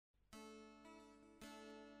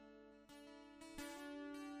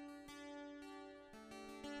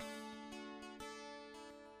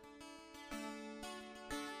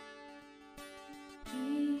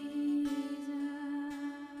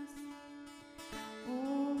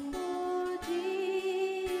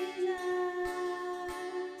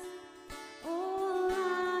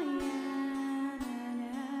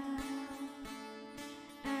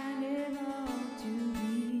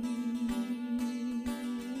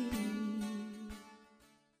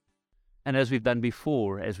And as we've done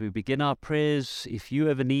before, as we begin our prayers, if you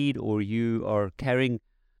have a need or you are carrying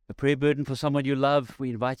a prayer burden for someone you love,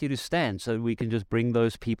 we invite you to stand so we can just bring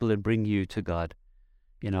those people and bring you to God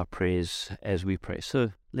in our prayers as we pray.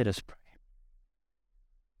 So let us pray.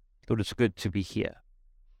 Lord, it's good to be here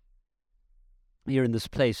in this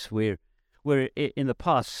place where in the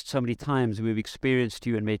past so many times we've experienced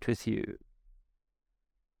you and met with you.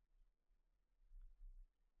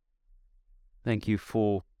 Thank you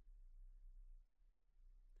for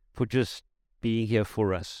just being here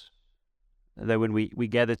for us. That when we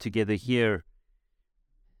gather together here,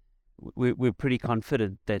 we're pretty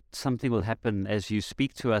confident that something will happen as you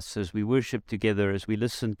speak to us, as we worship together, as we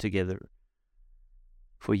listen together,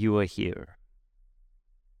 for you are here.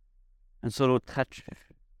 And so, Lord, touch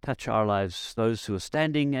our lives, those who are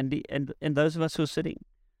standing and those of us who are sitting.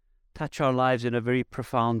 Touch our lives in a very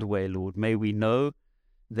profound way, Lord. May we know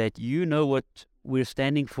that you know what we're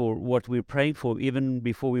standing for, what we're praying for, even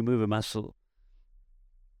before we move a muscle.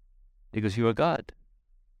 Because you are God.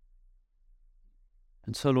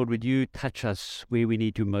 And so, Lord, would you touch us where we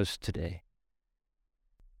need you most today?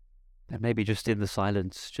 And maybe just in the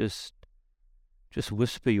silence, just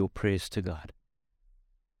whisper your prayers to God.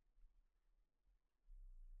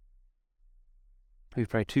 We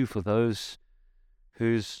pray too for those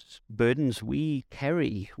whose burdens we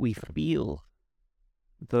carry, we feel.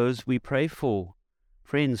 Those we pray for,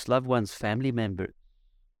 friends, loved ones, family members.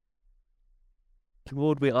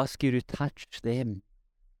 Lord, we ask you to touch them.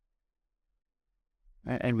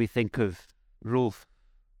 And we think of Rolf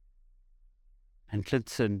and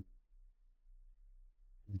Clinton,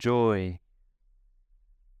 Joy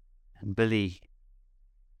and Billy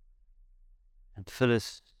and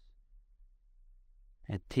Phyllis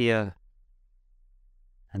and Tia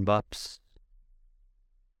and Bops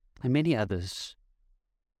and many others.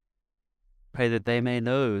 Pray that they may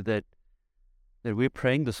know that we're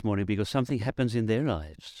praying this morning because something happens in their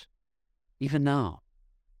lives, even now,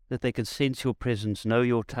 that they can sense your presence, know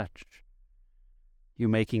your touch. You're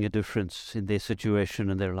making a difference in their situation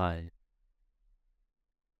and their life.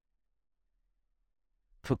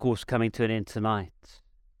 Of course, coming to an end tonight,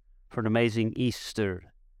 for an amazing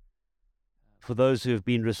Easter, for those who have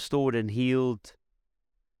been restored and healed,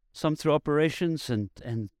 some through operations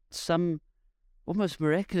and some almost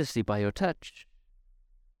miraculously by your touch.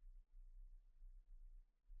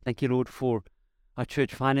 Thank you, Lord, for our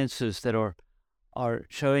church finances that are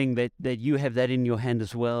showing that you have that in your hand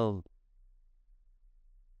as well.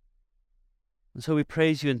 And so we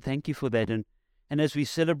praise you and thank you for that. And as we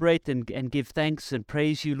celebrate and give thanks and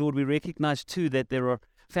praise you, Lord, we recognize too that there are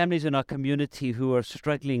families in our community who are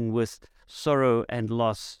struggling with sorrow and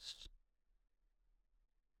loss.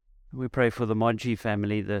 We pray for the Monji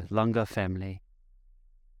family, the Langa family,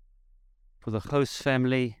 for the Ghost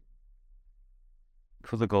family,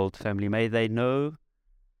 for the Gold family. May they know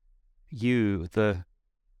you, the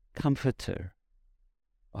comforter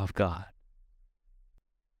of God.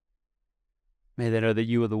 May they know that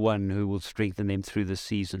you are the one who will strengthen them through the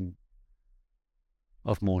season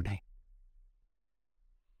of mourning.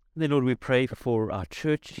 And then, Lord, we pray for our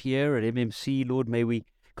church here at MMC. Lord, may we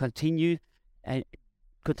continue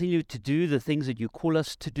to do the things that you call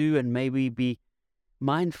us to do, and may we be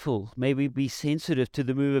mindful, may we be sensitive to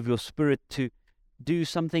the move of your Spirit to do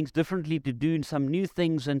some things differently, to do some new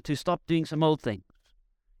things, and to stop doing some old things,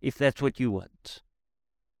 if that's what you want.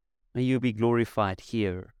 May you be glorified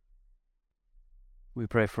here. We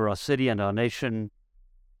pray for our city and our nation,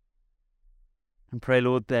 and pray,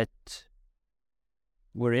 Lord, that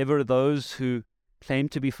wherever those who claim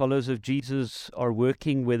to be followers of Jesus are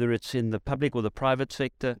working, whether it's in the public or the private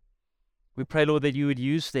sector, we pray, Lord, that you would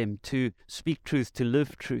use them to speak truth, to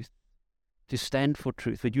live truth, to stand for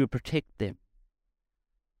truth, that you would protect them.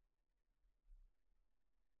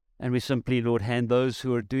 And we simply, Lord, hand those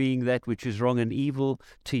who are doing that which is wrong and evil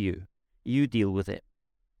to you. You deal with it.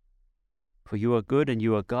 For you are good and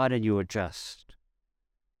you are God and you are just.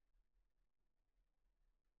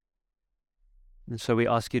 And so we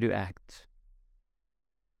ask you to act.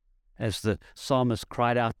 As the psalmist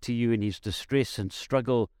cried out to you in his distress and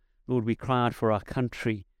struggle, Lord, we cry out for our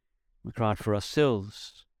country, we cry out for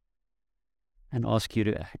ourselves, and ask you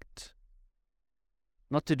to act.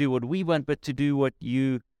 Not to do what we want, but to do what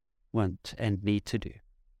you want and need to do.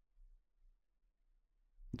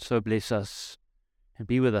 And so bless us and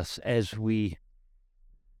be with us as we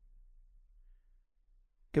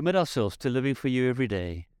commit ourselves to living for you every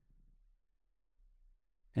day,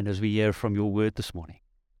 and as we hear from your word this morning.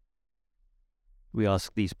 We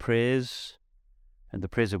ask these prayers and the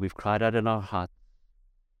prayers that we've cried out in our heart.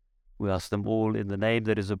 We ask them all in the name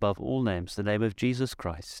that is above all names, the name of Jesus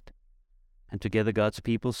Christ. And together God's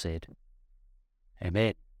people said,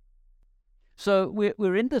 Amen. So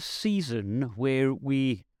we're in this season where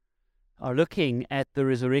we are looking at the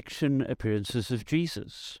resurrection appearances of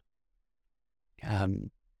Jesus.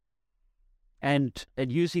 And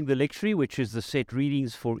using the lectionary, which is the set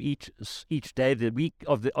readings for each day of the week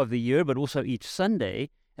of the year, but also each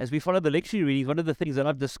Sunday, as we follow the lectionary readings, one of the things that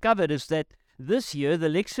I've discovered is that this year the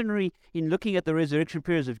lectionary, in looking at the resurrection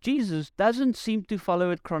periods of Jesus, doesn't seem to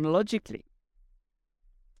follow it chronologically.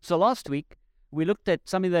 So last week we looked at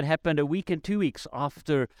something that happened a week and 2 weeks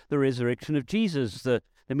after the resurrection of Jesus, the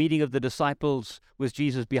meeting of the disciples with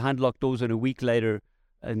Jesus behind locked doors, and a week later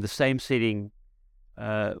in the same setting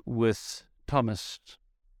with Thomas.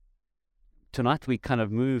 Tonight we kind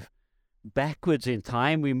of move backwards in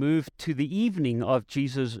time. We move to the evening of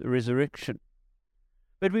Jesus' resurrection.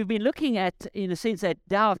 But we've been looking at, in a sense, that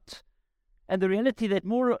doubt and the reality that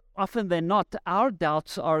more often than not, our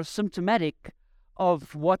doubts are symptomatic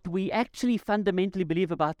of what we actually fundamentally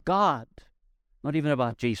believe about God, not even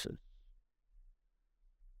about Jesus.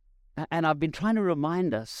 And I've been trying to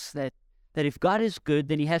remind us that if God is good,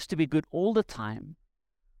 then he has to be good all the time,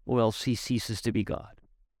 or else he ceases to be God.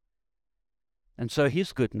 And so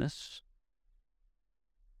his goodness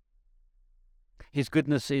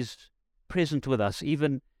is present with us,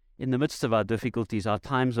 even in the midst of our difficulties, our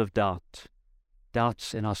times of doubt,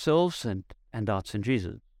 doubts in ourselves and doubts in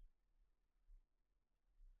Jesus.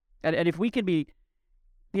 And if we can be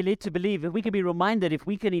led to believe, if we can be reminded, if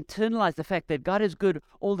we can internalize the fact that God is good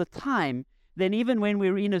all the time, then even when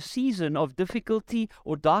we're in a season of difficulty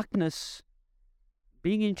or darkness,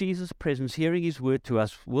 being in Jesus' presence, hearing his word to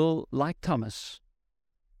us, will, like Thomas,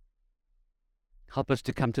 help us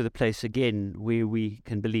to come to the place again where we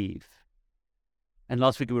can believe. And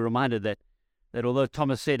last week we were reminded that although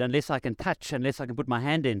Thomas said, unless I can touch, unless I can put my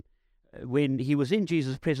hand in, when he was in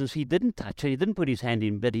Jesus' presence, he didn't touch and he didn't put his hand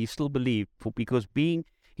in, but he still believed, because being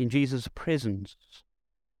in Jesus' presence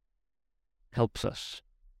helps us.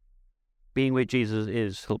 Being where Jesus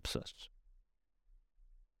is helps us.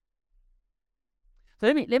 So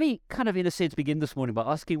let me kind of, in a sense, begin this morning by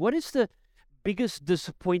asking, what is the biggest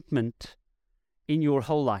disappointment in your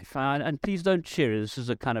whole life? And please don't share it. This is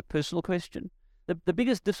a kind of personal question. The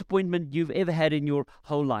biggest disappointment you've ever had in your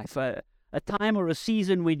whole life. A time or a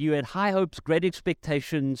season when you had high hopes, great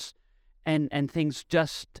expectations, and things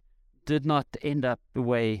just did not end up the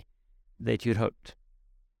way that you'd hoped.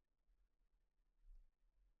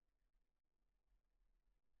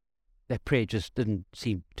 That prayer just didn't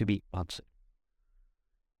seem to be answered.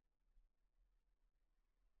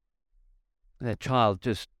 That child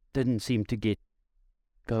just didn't seem to get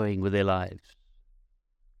going with their lives.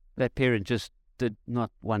 That parent just did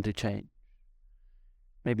not want to change.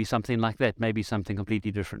 Maybe something like that, maybe something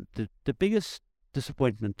completely different. The biggest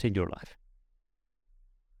disappointment in your life.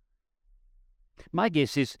 My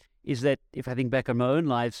guess is that if I think back on my own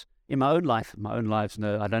lives,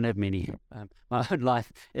 no, I don't have many. My own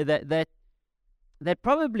life, that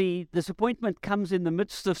probably disappointment comes in the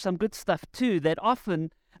midst of some good stuff too. That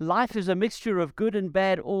often life is a mixture of good and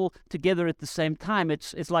bad all together at the same time.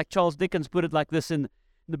 It's like Charles Dickens put it like this in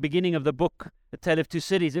the beginning of the book, A Tale of Two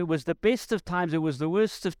Cities. It was the best of times, it was the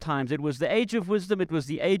worst of times. It was the age of wisdom, it was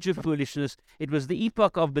the age of foolishness. It was the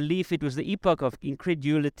epoch of belief, it was the epoch of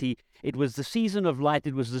incredulity. It was the season of light,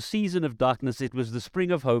 it was the season of darkness. It was the spring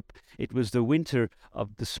of hope, it was the winter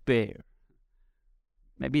of despair.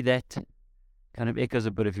 Maybe that kind of echoes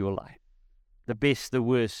a bit of your life. The best, the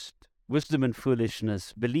worst, wisdom and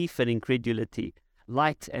foolishness, belief and incredulity,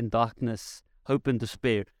 light and darkness, hope and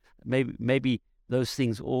despair. Maybe those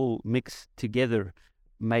things all mixed together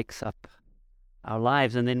makes up our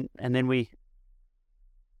lives, and then we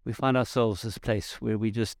find ourselves this place where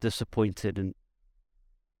we're just disappointed and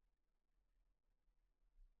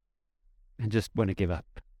just want to give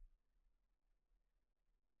up.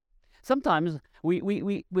 Sometimes we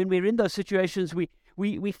when we're in those situations, we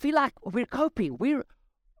feel like we're coping. We're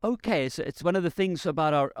okay. It's one of the things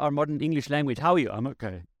about our modern English language. How are you? I'm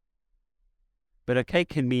okay. But okay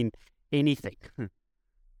can mean anything.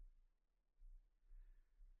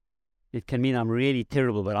 It can mean I'm really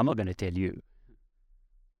terrible, but I'm not going to tell you.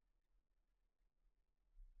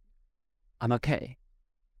 I'm okay.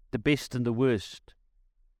 The best and the worst.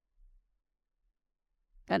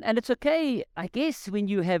 And it's okay, I guess, when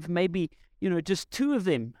you have maybe, just two of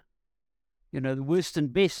them, the worst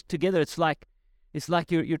and best together. It's like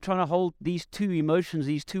you're trying to hold these two emotions,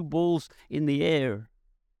 these two balls in the air.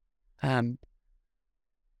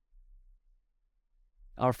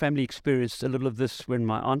 Our family experienced a little of this when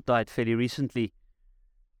my aunt died fairly recently.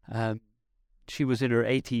 She was in her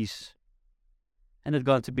 80s and had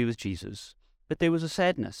gone to be with Jesus. But there was a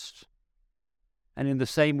sadness. And in the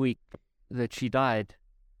same week that she died,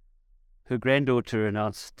 her granddaughter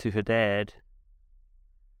announced to her dad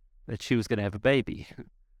that she was going to have a baby.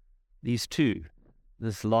 These two,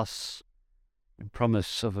 this loss and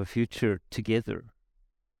promise of a future together.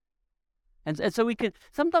 And so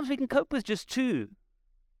sometimes we can cope with just two,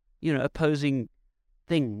 opposing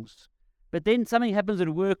things. But then something happens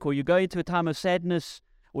at work, or you go into a time of sadness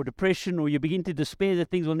or depression, or you begin to despair that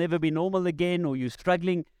things will never be normal again, or you're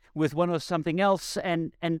struggling with one or something else,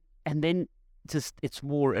 and then just it's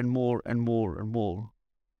more and more and more and more.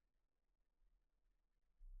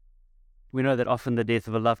 We know that often the death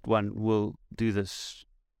of a loved one will do this.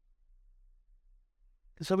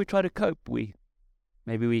 And so we try to cope.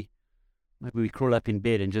 Maybe we crawl up in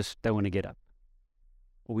bed and just don't want to get up.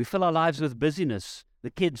 Or we fill our lives with busyness, the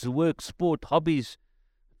kids, work, sport, hobbies,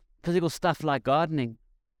 physical stuff like gardening.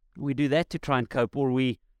 We do that to try and cope. Or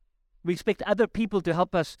we expect other people to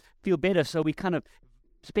help us feel better, so we kind of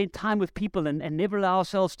spend time with people and never allow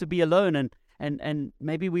ourselves to be alone, and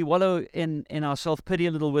maybe we wallow in our self-pity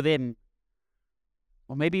a little with them.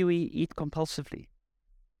 Or maybe we eat compulsively.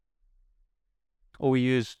 Or we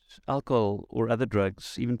use alcohol or other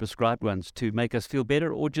drugs, even prescribed ones, to make us feel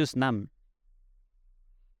better or just numb.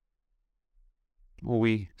 Or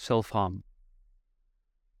we self-harm.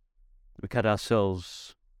 We cut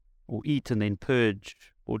ourselves, or eat and then purge,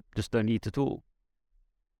 or just don't eat at all.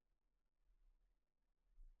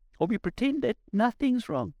 Or we pretend that nothing's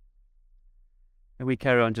wrong, and we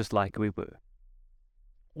carry on just like we were.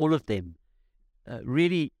 All of them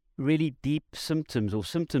really, really deep symptoms, or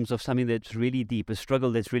symptoms of something that's really deep, a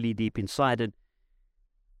struggle that's really deep inside.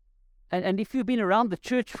 And if you've been around the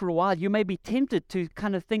church for a while, you may be tempted to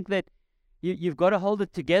kind of think that you've got to hold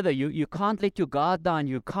it together. You can't let your guard down.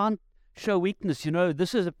 You can't show weakness.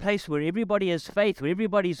 This is a place where everybody has faith, where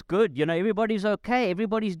everybody's good. Everybody's okay.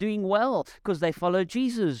 Everybody's doing well because they follow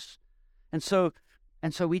Jesus. And so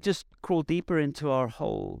we just crawl deeper into our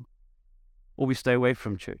hole, or we stay away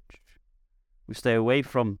from church. We stay away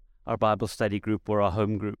from our Bible study group or our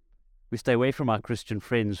home group. We stay away from our Christian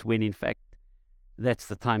friends when, in fact, that's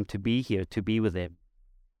the time to be here, to be with them.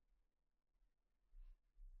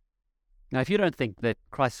 Now, if you don't think that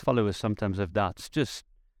Christ's followers sometimes have doubts, just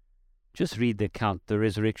read the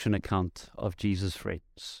resurrection account of Jesus'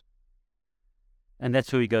 friends. And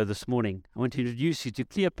that's where we go this morning. I want to introduce you to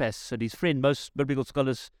Cleopas and his friend. Most biblical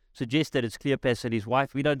scholars suggest that it's Cleopas and his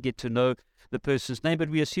wife. We don't get to know the person's name, but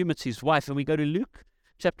we assume it's his wife. And we go to Luke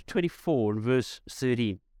chapter 24 and verse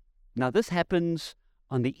 13. Now, this happens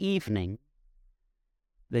on the evening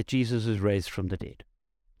that Jesus is raised from the dead.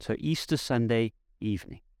 So Easter Sunday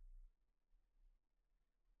evening.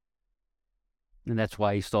 And that's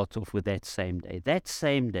why he starts off with that same day. That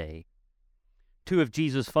same day, two of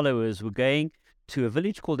Jesus' followers were going to a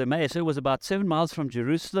village called Emmaus. It was about 7 miles from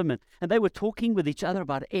Jerusalem, and they were talking with each other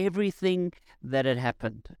about everything that had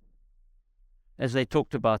happened. As they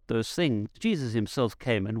talked about those things, Jesus himself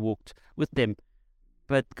came and walked with them,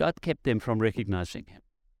 but God kept them from recognizing him.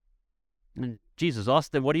 And Jesus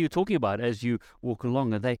asked them, "What are you talking about as you walk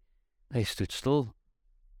along?" And they stood still.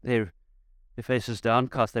 Their faces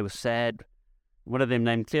downcast. They were sad. One of them,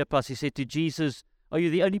 named Cleopas, he said to Jesus, "Are you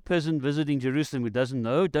the only person visiting Jerusalem who doesn't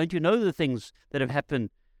know? Don't you know the things that have happened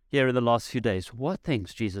here in the last few days?" "What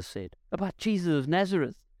things?" Jesus said. "About Jesus of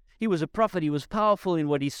Nazareth. He was a prophet. He was powerful in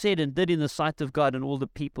what he said and did in the sight of God and all the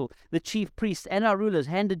people. The chief priests and our rulers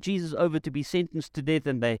handed Jesus over to be sentenced to death,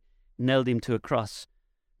 and they nailed him to a cross.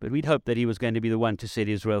 But we'd hoped that he was going to be the one to set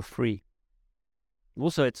Israel free.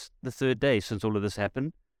 Also, it's the third day since all of this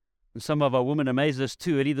happened. And some of our women amazed us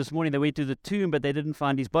too. Early this morning they went to the tomb, but they didn't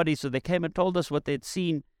find his body, so they came and told us what they'd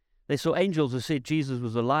seen. They saw angels who said Jesus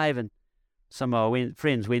was alive, and some of our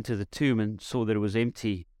friends went to the tomb and saw that it was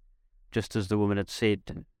empty, just as the woman had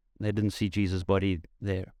said. They didn't see Jesus' body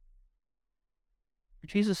there."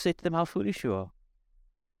 Jesus said to them, "How foolish you are.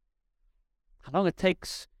 How long it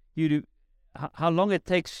takes you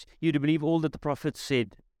to believe all that the prophets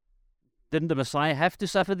said. Didn't the Messiah have to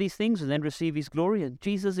suffer these things and then receive his glory?" And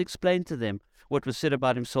Jesus explained to them what was said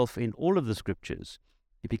about himself in all of the scriptures.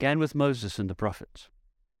 He began with Moses and the prophets.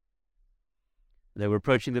 They were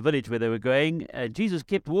approaching the village where they were going. Jesus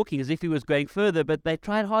kept walking as if he was going further, but they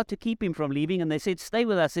tried hard to keep him from leaving, and they said, "Stay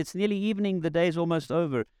with us. It's nearly evening. The day's almost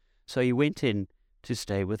over." So he went in to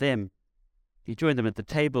stay with them. He joined them at the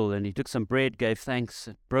table, and he took some bread, gave thanks,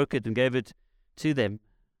 broke it, and gave it to them.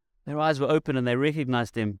 Their eyes were open, and they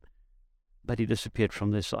recognized him, but he disappeared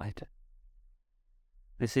from their sight.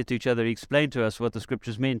 They said to each other, "He explained to us what the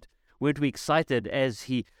scriptures meant. Weren't we excited as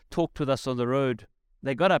he talked with us on the road?"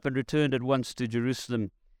 They got up and returned at once to Jerusalem.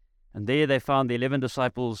 And there they found the 11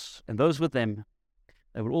 disciples and those with them.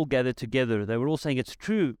 They were all gathered together. They were all saying, it's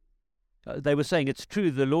true. They were saying, it's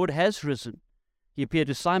true, the Lord has risen. He appeared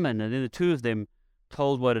to Simon, and then the two of them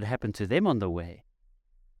told what had happened to them on the way.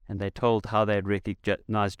 And they told how they had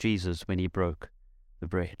recognized Jesus when he broke the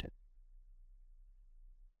bread.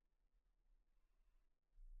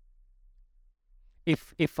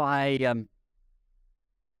 If I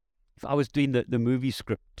was doing the movie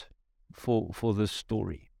script for this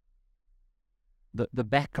story, the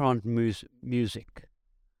background music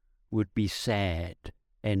would be sad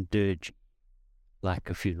and dirgy, like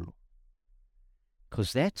a funeral.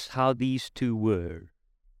 Because that's how these two were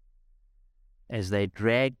as they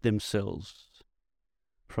dragged themselves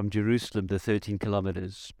from Jerusalem, the 13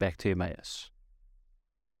 kilometers, back to Emmaus.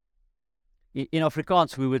 In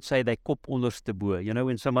Afrikaans, we would say they kop onderste bo. You know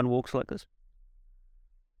when someone walks like this?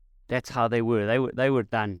 That's how they were. They were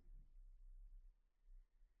done.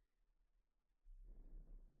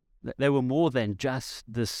 They were more than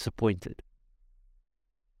just disappointed.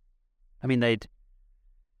 I mean, they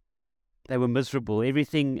were miserable.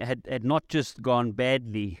 Everything had not just gone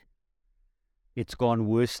badly, it's gone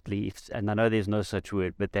worstly. And I know there's no such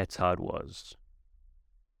word, but that's how it was.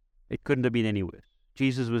 It couldn't have been any worse.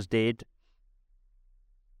 Jesus was dead.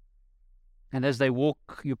 And as they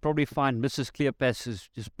walk, you probably find Mrs. Cleopas is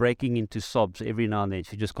just breaking into sobs every now and then.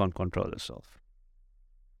 She just can't control herself.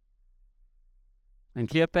 And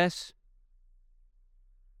Cleopas,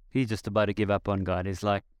 he's just about to give up on God. He's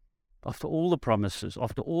like, after all the promises,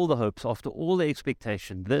 after all the hopes, after all the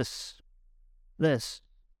expectation, this.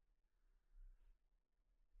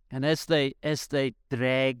 And as they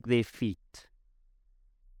drag their feet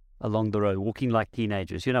along the road, walking like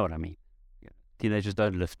teenagers, you know what I mean? Teenagers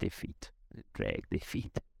don't lift their feet. They drag their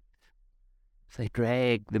feet. They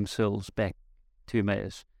drag themselves back to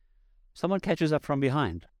Emmaus. Someone catches up from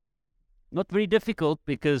behind. Not very difficult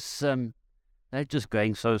because they're just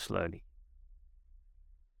going so slowly.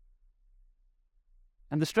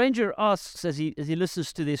 And the stranger asks, as he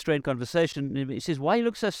listens to their strange conversation, he says, "Why you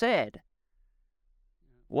look so sad?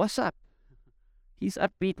 What's up?" He's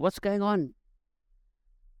upbeat. What's going on?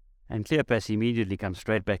 And Cleopas immediately comes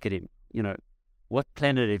straight back at him. You know, what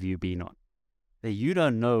planet have you been on? That you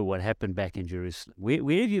don't know what happened back in Jerusalem.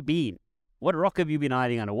 Where have you been? What rock have you been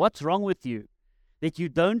hiding under? What's wrong with you? That you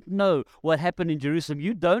don't know what happened in Jerusalem.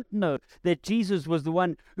 You don't know that Jesus was the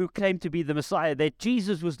one who claimed to be the Messiah. That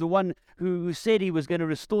Jesus was the one who said he was going to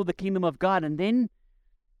restore the kingdom of God. And then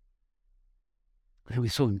we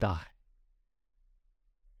saw him die.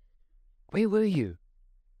 Where were you?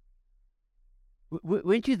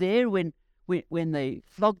 Weren't you there when they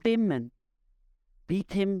flogged him and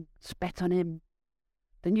beat him, spat on him?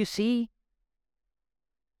 Didn't you see?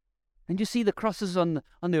 Didn't you see the crosses on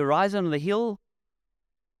the horizon on the hill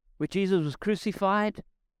where Jesus was crucified?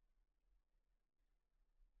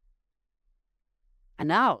 And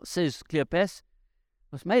now, says Cleopas,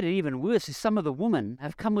 what's made it even worse is some of the women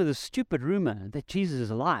have come with a stupid rumor that Jesus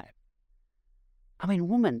is alive. I mean,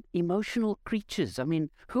 women, emotional creatures. I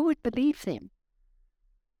mean, who would believe them?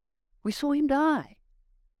 We saw him die.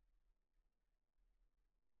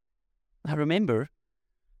 Now remember,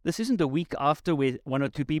 this isn't a week after where 1 or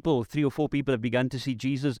 2 people or 3 or 4 people have begun to see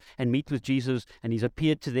Jesus and meet with Jesus and he's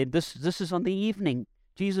appeared to them. This is on the evening.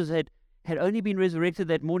 Jesus had only been resurrected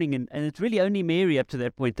that morning and it's really only Mary up to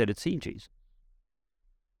that point that had seen Jesus.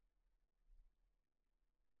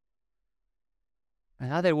 And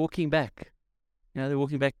now they're walking back. You know, they're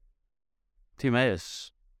walking back to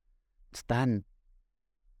Emmaus. It's done.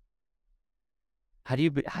 How do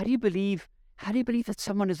you believe that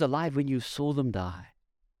someone is alive when you saw them die?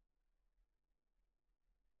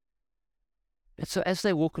 And so as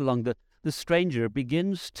they walk along, the stranger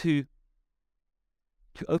begins to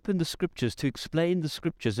open the scriptures, to explain the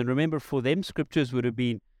scriptures. And remember, for them, scriptures would have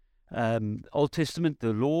been Old Testament,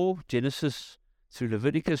 the law, Genesis through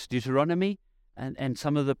Leviticus, Deuteronomy, and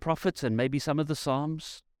some of the prophets, and maybe some of the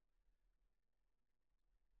Psalms.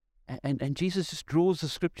 And Jesus just draws the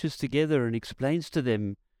scriptures together and explains to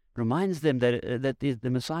them, reminds them that the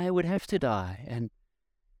Messiah would have to die, and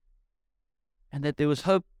that there was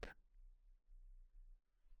hope.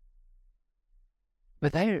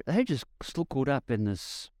 But they're just still caught up in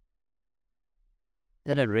this.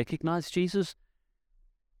 They don't recognize Jesus.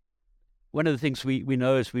 One of the things we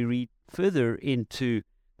know as we read further into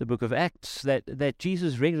the book of Acts, that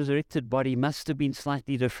Jesus' resurrected body must have been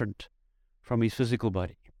slightly different from his physical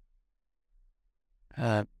body.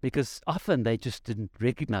 Because often they just didn't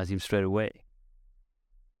recognize him straight away.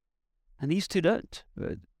 And these two don't.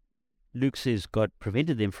 Luke says God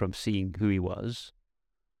prevented them from seeing who he was,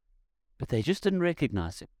 but they just didn't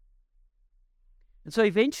recognize him. And so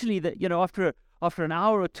eventually, after an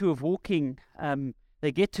hour or two of walking,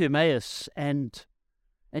 they get to Emmaus, and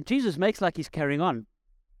Jesus makes like he's carrying on,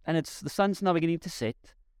 and the sun's now beginning to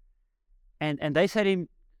set, and they say to him,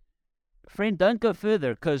 "Friend, don't go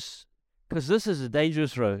further, because this is a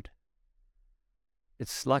dangerous road.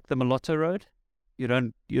 It's like the Mulatto Road. You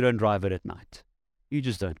don't drive it at night. You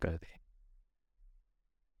just don't go there.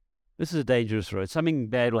 This is a dangerous road. Something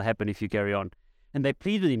bad will happen if you carry on." And they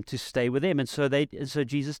plead with him to stay with them, and so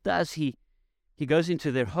Jesus does. He goes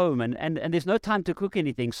into their home, and there's no time to cook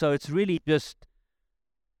anything, so it's really just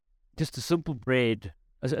a simple bread,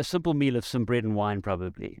 a simple meal of some bread and wine,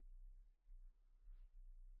 probably.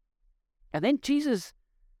 And then Jesus,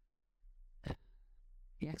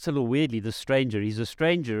 he acts a little weirdly, the stranger. He's a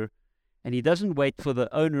stranger, and he doesn't wait for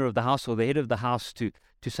the owner of the house or the head of the house to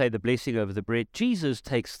say the blessing over the bread. Jesus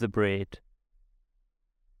takes the bread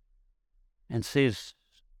and says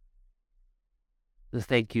the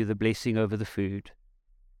thank you, the blessing over the food,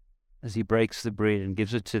 as he breaks the bread and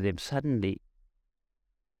gives it to them. Suddenly,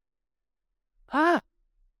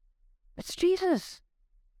 it's Jesus.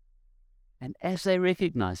 And as they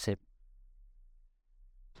recognize him,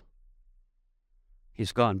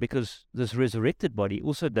 he's gone, because this resurrected body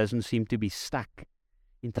also doesn't seem to be stuck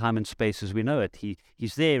in time and space as we know it.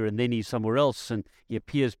 He's there, and then he's somewhere else, and he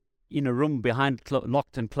appears in a room behind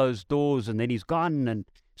locked and closed doors, and then he's gone. And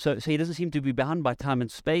so he doesn't seem to be bound by time and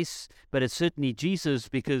space, but it's certainly Jesus,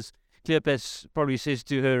 because Cleopas probably says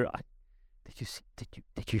to her,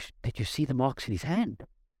 Did you see the marks in his hand?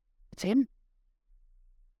 It's him.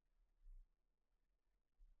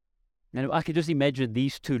 And I can just imagine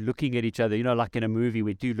these two looking at each other, like in a movie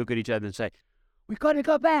where two look at each other and say, "We've got to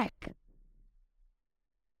go back.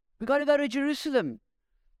 We've got to go to Jerusalem."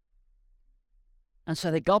 And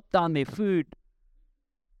so they gulp down their food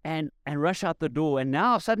and rush out the door. And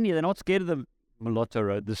now suddenly they're not scared of the Mulatto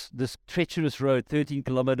Road, this treacherous road, 13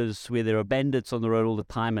 kilometers, where there are bandits on the road all the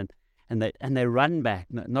time. And they run back,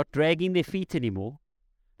 not dragging their feet anymore.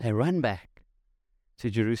 They run back to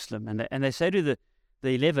Jerusalem. And they say to the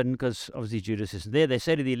 11, because obviously Judas isn't there, they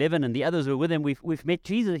say to the 11 and the others who are with him, we've met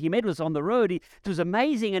Jesus. He met us on the road. It was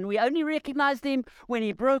amazing, and we only recognized him when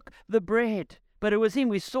he broke the bread. But it was him.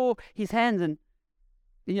 We saw his hands, and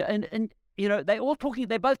they're both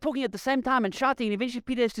talking at the same time and shouting, and eventually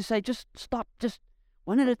Peter has to say, "Just stop, just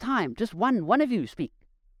one at a time, just one of you speak.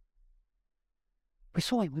 We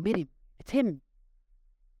saw him, we met him, it's him.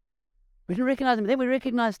 We didn't recognize him, then we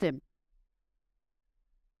recognized him."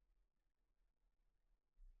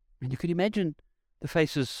 And you can imagine the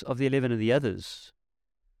faces of the 11 and the others.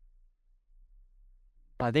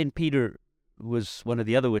 By then, Peter was one of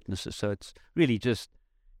the other witnesses, so it's really just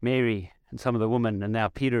Mary and some of the women, and now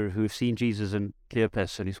Peter, who have seen Jesus, and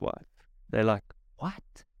Cleopas and his wife. They're like,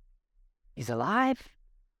 "What? He's alive?"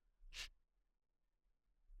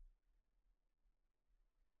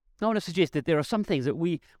 I want to suggest that there are some things that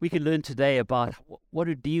we can learn today about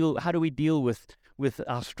how do we deal with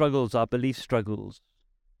our struggles, our belief struggles.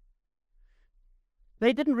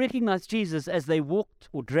 They didn't recognize Jesus as they walked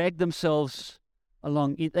or dragged themselves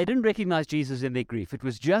along. They didn't recognize Jesus in their grief. It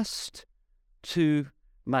was just too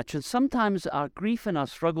much. And sometimes our grief and our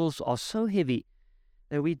struggles are so heavy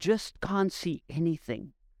that we just can't see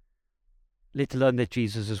anything, let alone that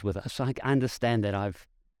Jesus is with us. I understand that. I've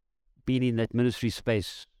been in that ministry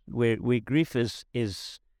space where grief is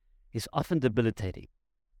often debilitating.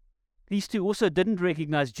 These two also didn't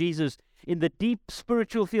recognize Jesus in the deep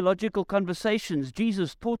spiritual theological conversations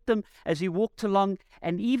Jesus taught them as he walked along,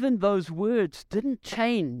 and even those words didn't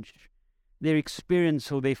change their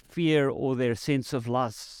experience or their fear or their sense of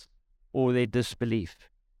loss or their disbelief.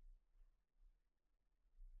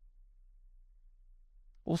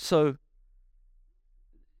 Also,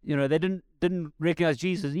 they didn't recognize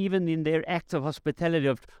Jesus even in their act of hospitality,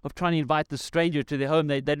 of trying to invite the stranger to their home.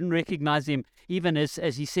 They didn't recognize him even as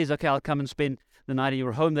he says, "Okay, I'll come and spend the night in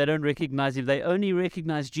your home." They don't recognize him. They only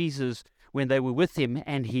recognize Jesus when they were with him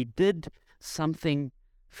and he did something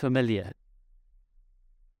familiar.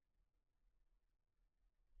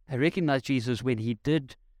 They recognize Jesus when he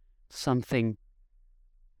did something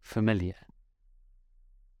familiar.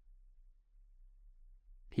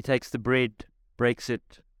 He takes the bread, breaks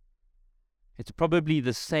it. It's probably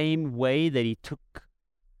the same way that he took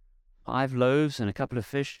 5 loaves and a couple of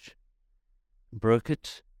fish, broke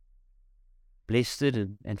it, blessed it,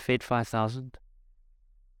 and fed 5,000.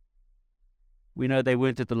 We know they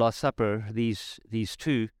weren't at the Last Supper, these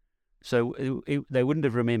two, so they wouldn't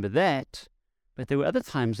have remembered that. But there were other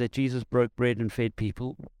times that Jesus broke bread and fed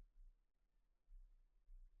people.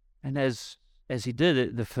 And as he did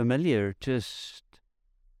it, the familiar just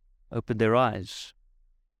opened their eyes.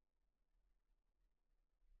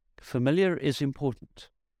 Familiar is important.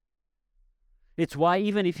 It's why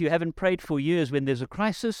even if you haven't prayed for years, when there's a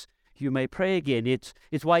crisis, you may pray again. It's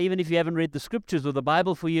why even if you haven't read the scriptures or the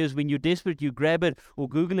Bible for years, when you're desperate, you grab it or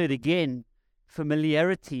Google it again.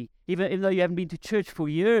 Familiarity. Even though you haven't been to church for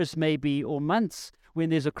years maybe or months, when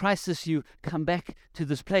there's a crisis, you come back to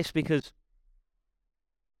this place because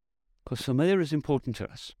familiar is important to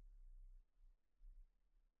us.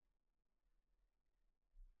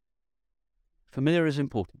 Familiar is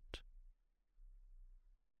important.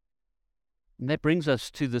 And that brings us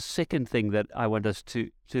to the second thing that I want us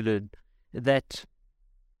to learn, that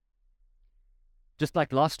just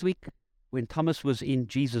like last week, when Thomas was in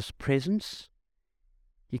Jesus' presence,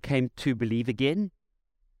 he came to believe again.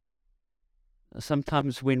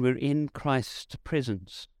 Sometimes when we're in Christ's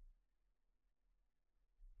presence,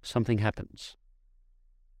 something happens.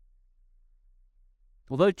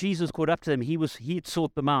 Although Jesus caught up to them, he had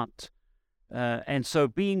sought them out. And so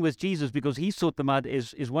being with Jesus because he sought them out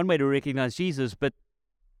is one way to recognize Jesus, but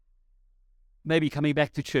maybe coming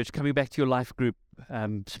back to church, coming back to your life group,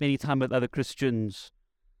 spending time with other Christians,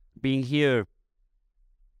 being here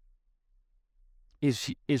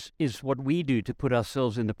is what we do to put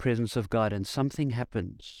ourselves in the presence of God, and something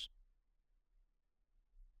happens.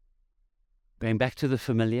 Going back to the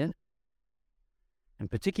familiar,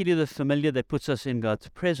 and particularly the familiar that puts us in God's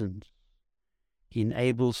presence, he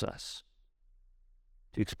enables us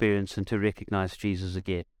to experience and to recognize Jesus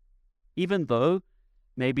again. Even though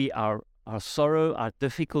maybe our sorrow, our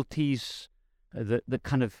difficulties, the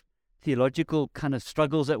kind of theological kind of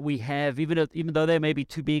struggles that we have, even though they may be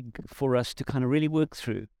too big for us to kind of really work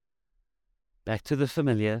through, back to the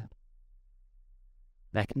familiar,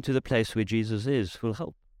 back into the place where Jesus is, will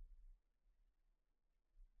help.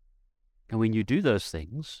 And when you do those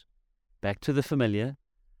things, back to the familiar,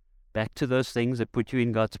 back to those things that put you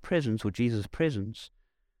in God's presence or Jesus' presence,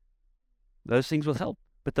 those things will help.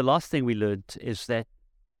 But the last thing we learned is that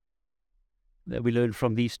we learned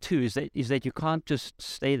from these two is that you can't just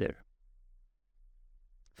stay there.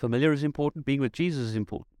 Familiar is important, being with Jesus is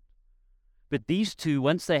important. But these two,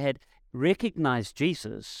 once they had recognized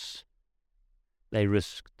Jesus, they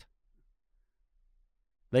risked.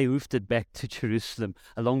 They hoofed it back to Jerusalem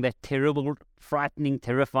along that terrible, frightening,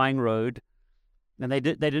 terrifying road. And they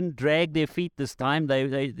didn't drag their feet this time.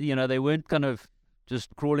 They weren't kind of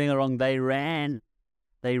just crawling along. They ran.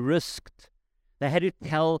 They risked. They had to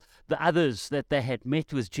tell the others that they had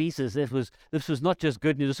met with Jesus. This was not just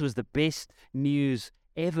good news. This was the best news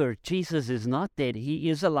ever. Jesus is not dead. He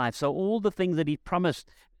is alive. So all the things that he promised,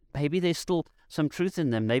 maybe there's still some truth in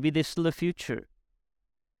them. Maybe there's still a future.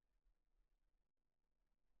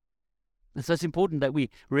 And so it's important that we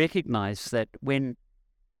recognize that when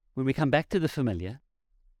we come back to the familiar,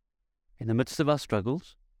 in the midst of our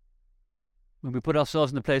struggles, when we put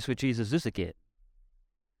ourselves in the place where Jesus is again,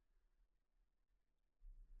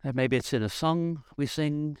 and maybe it's in a song we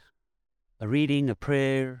sing, a reading, a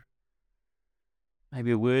prayer,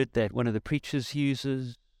 maybe a word that one of the preachers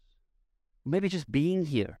uses, maybe just being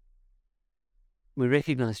here, we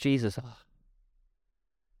recognize Jesus,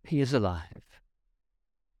 he is alive,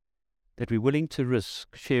 that we're willing to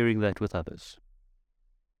risk sharing that with others.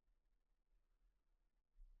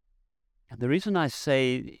 And the reason I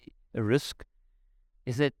say a risk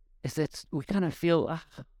is that we kind of feel,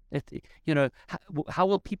 how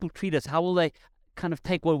will people treat us? How will they kind of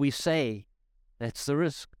take what we say? That's the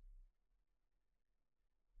risk.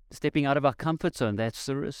 Stepping out of our comfort zone, that's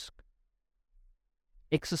the risk.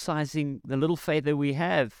 Exercising the little faith that we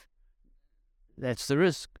have, that's the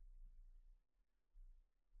risk.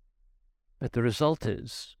 But the result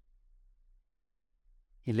is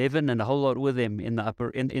 11 and a whole lot with them in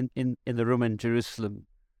the room in Jerusalem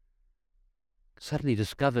suddenly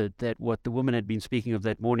discovered that what the woman had been speaking of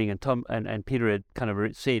that morning and Tom and Peter had kind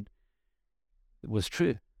of said was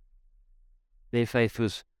true. Their faith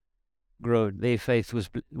was grown. Their faith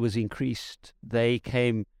was increased. They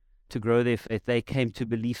came to grow their faith. They came to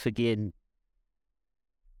belief again.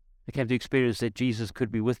 They came to experience that Jesus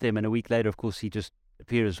could be with them, and a week later, of course, he just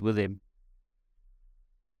appears with them.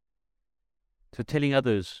 So telling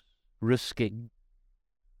others, risking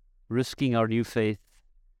our new faith,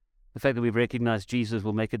 the fact that we've recognized Jesus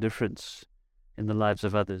will make a difference in the lives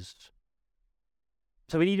of others.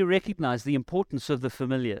 So we need to recognize the importance of the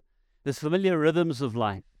familiar rhythms of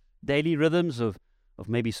life, daily rhythms of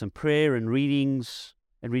maybe some prayer and readings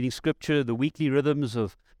and reading scripture, the weekly rhythms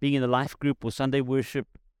of being in a life group or Sunday worship.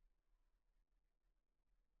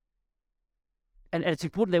 And it's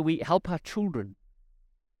important that we help our children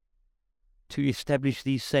to establish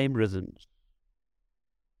these same rhythms.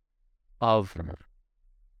 of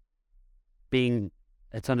being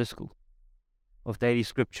at Sunday school, of daily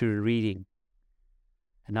scripture and reading.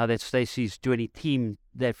 And now that Stacey's joining team,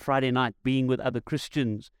 that Friday night being with other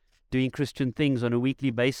Christians, doing Christian things on a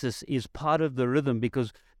weekly basis is part of the rhythm,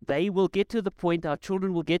 because they will get to the point, our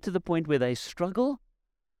children will get to the point where they struggle.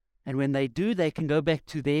 And when they do, they can go back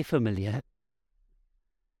to their familiar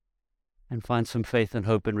and find some faith and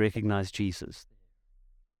hope and recognize Jesus.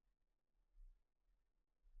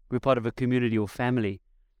 We're part of a community or family,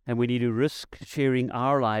 and we need to risk sharing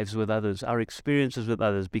our lives with others, our experiences with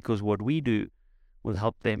others, because what we do will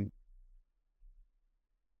help them.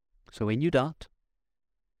 So when you doubt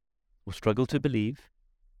or struggle to believe,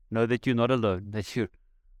 know that you're not alone, that you're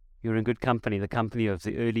in good company, the company of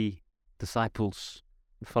the early disciples,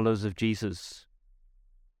 the followers of Jesus,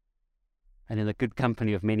 and in the good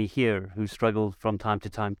company of many here who struggle from time to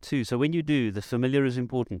time too. So when you do, the familiar is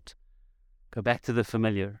important. Go back to the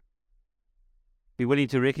familiar. Be willing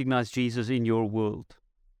to recognize Jesus in your world.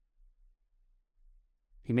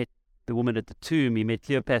 He met the woman at the tomb. He met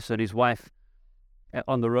Cleopas and his wife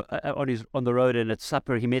on the road, and at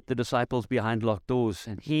supper he met the disciples behind locked doors.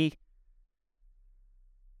 And he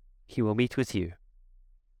will meet with you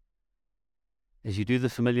as you do the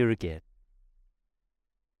familiar again,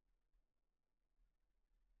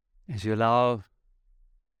 as you allow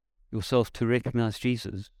yourself to recognize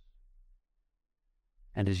Jesus,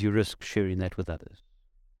 and as you risk sharing that with others.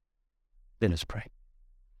 Then let's pray.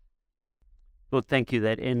 Lord, thank you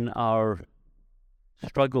that in our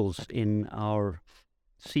struggles, in our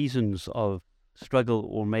seasons of struggle,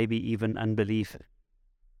 or maybe even unbelief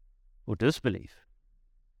or disbelief,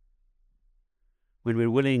 when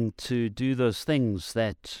we're willing to do those things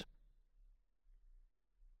that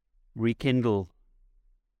rekindle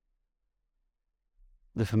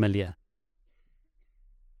the familiar,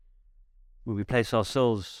 when we place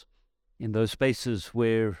ourselves in those spaces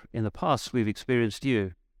where in the past we've experienced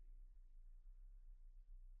you,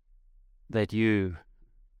 that you,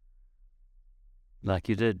 like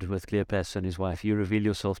you did with Cleopas and his wife, you reveal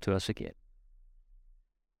yourself to us again.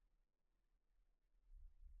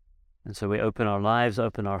 And so we open our lives,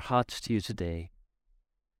 open our hearts to you today,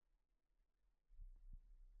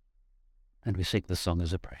 and we sing the song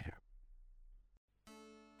as a prayer.